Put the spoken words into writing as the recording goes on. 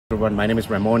Everyone, my name is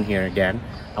Ramon here again.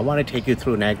 I want to take you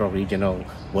through Niagara Regional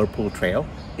Whirlpool Trail.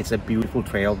 It's a beautiful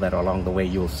trail that along the way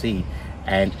you'll see,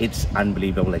 and it's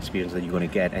unbelievable experience that you're going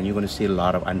to get, and you're going to see a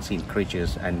lot of unseen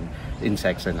creatures and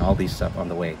insects and all these stuff on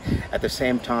the way. At the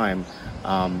same time,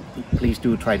 please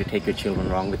do try to take your children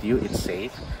along with you. It's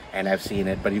safe, and I've seen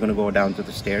it, but you're going to go down to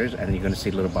the stairs and you're going to see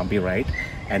a little bumpy ride,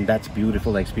 and that's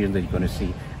beautiful experience that you're going to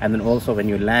see. And then also when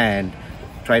you land,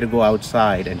 try to go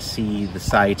outside and see the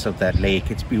sights of that lake.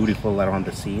 It's beautiful around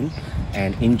the scene,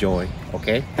 and enjoy.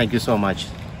 Okay, thank you so much.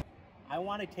 I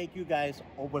want to take you guys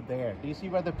over there. Do you see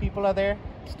where the people are there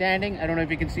standing? I don't know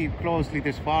if you can see closely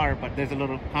this far, but there's a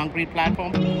little concrete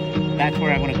platform. That's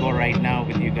where I want to go right now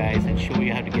with you guys and show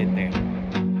you how to get there.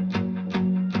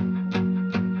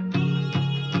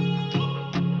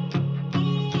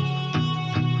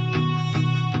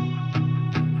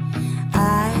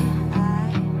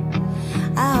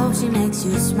 She makes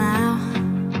you smile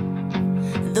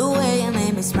the way you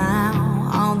made me smile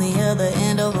on the other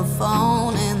end of a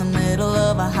phone in the middle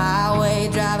of a highway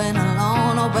driving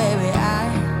alone. Oh baby,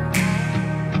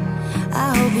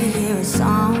 I hope you hear a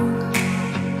song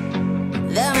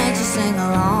that makes you sing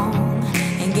along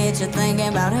and get you thinking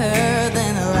about her.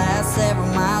 Then the last several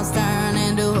miles turn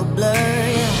into a blur.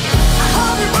 Yeah. I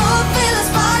hope you both feel the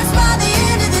sparks by the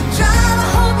end of the drive. I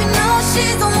hope you know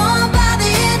she's the one by the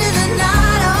end of the night.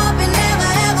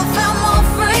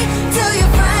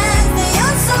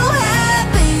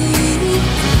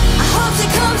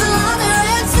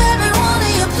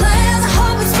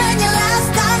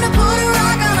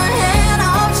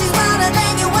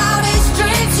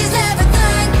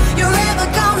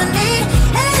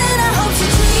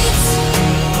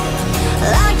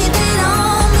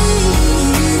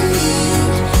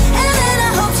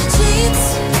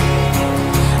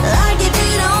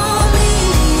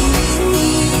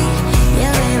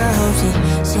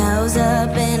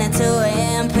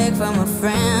 From a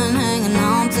friend hanging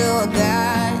on to a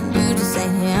guy, you just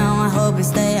ain't him. I hope you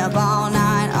stay up all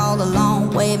night, all alone,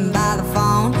 waiting by the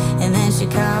phone, and then she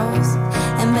calls,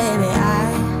 and baby,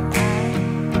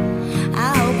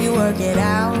 I hope you work it out.